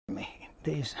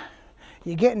These,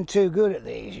 you're getting too good at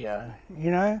these,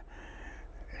 you know?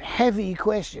 Heavy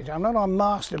questions. I'm not on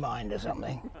Mastermind or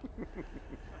something.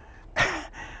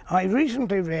 I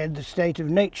recently read the State of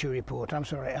Nature report. I'm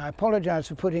sorry, I apologise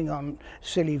for putting on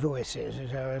silly voices.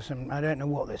 I don't know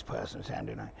what this person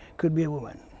sounded like. Could be a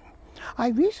woman. I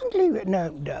recently read... No,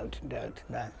 don't,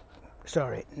 no.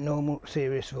 Sorry, normal,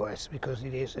 serious voice, because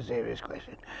it is a serious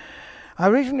question. I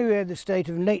recently read the State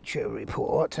of Nature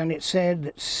report, and it said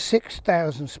that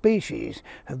 6,000 species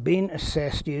have been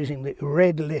assessed using the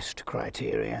red list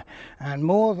criteria, and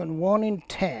more than 1 in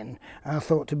 10 are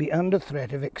thought to be under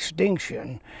threat of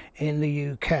extinction in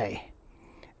the UK.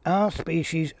 Are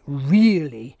species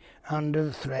really under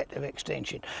the threat of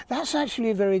extinction? That's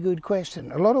actually a very good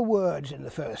question. A lot of words in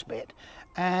the first bit,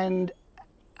 and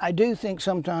I do think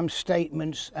sometimes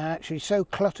statements are actually so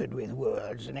cluttered with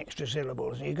words and extra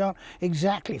syllables you can't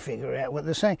exactly figure out what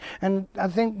they're saying. And I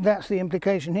think that's the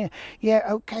implication here. Yeah,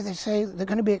 okay, they say they're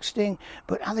going to be extinct,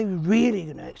 but are they really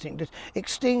going to extinct?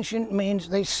 Extinction means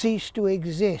they cease to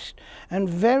exist. And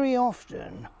very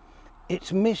often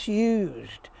it's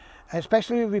misused,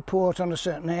 especially a report on a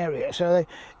certain area. So, they,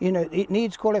 you know, it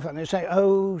needs qualifying. They say,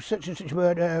 oh, such and such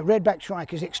bird, redback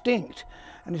shrike is extinct.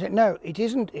 And they say, no, it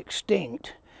isn't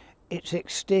extinct. It's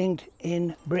extinct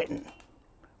in Britain.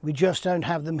 We just don't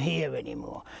have them here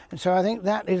anymore. And so I think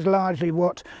that is largely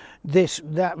what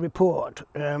that report,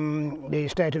 the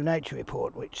State of Nature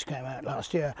report, which came out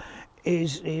last year,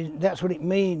 is that's what it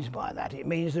means by that. It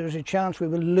means there's a chance we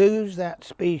will lose that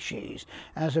species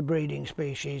as a breeding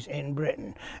species in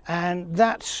Britain. And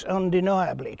that's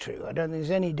undeniably true. I don't think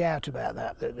there's any doubt about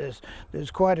that, that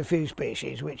there's quite a few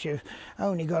species which have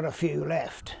only got a few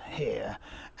left here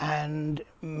and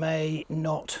may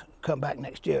not come back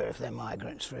next year if they're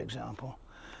migrants, for example.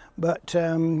 But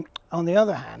on the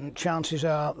other hand, chances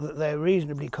are that they're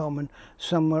reasonably common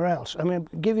somewhere else. I mean,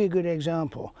 I'll give you a good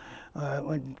example.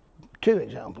 Two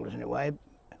examples in a way,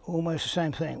 almost the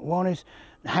same thing. One is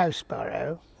the house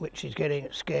sparrow, which is getting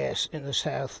scarce in the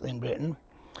south in Britain,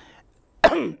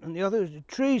 and the other is the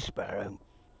tree sparrow,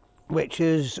 which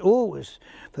is always,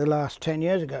 for the last 10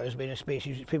 years ago, has been a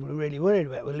species that people are really worried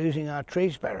about. We're losing our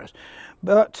tree sparrows.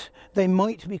 But they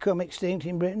might become extinct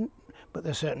in Britain, but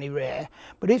they're certainly rare.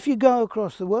 But if you go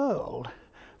across the world,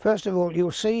 first of all,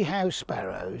 you'll see house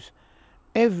sparrows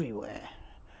everywhere.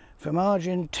 From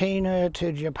Argentina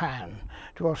to Japan,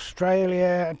 to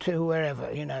Australia, to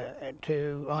wherever, you know,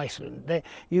 to Iceland,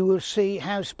 you will see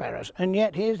house sparrows. And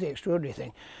yet, here's the extraordinary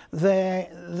thing: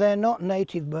 they're not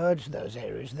native birds, those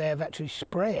areas. They have actually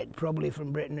spread, probably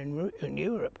from Britain and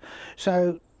Europe.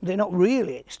 So they're not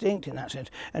really extinct in that sense.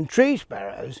 And tree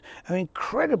sparrows are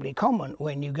incredibly common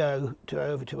when you go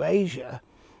over to Asia.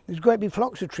 There's great big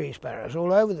flocks of tree sparrows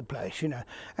all over the place, you know.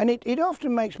 And it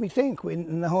often makes me think,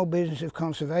 in the whole business of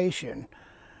conservation,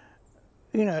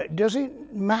 you know, does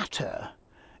it matter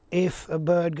if a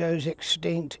bird goes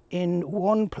extinct in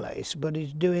one place but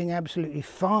is doing absolutely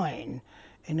fine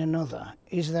in another?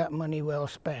 Is that money well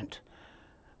spent?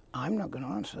 I'm not going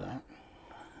to answer that.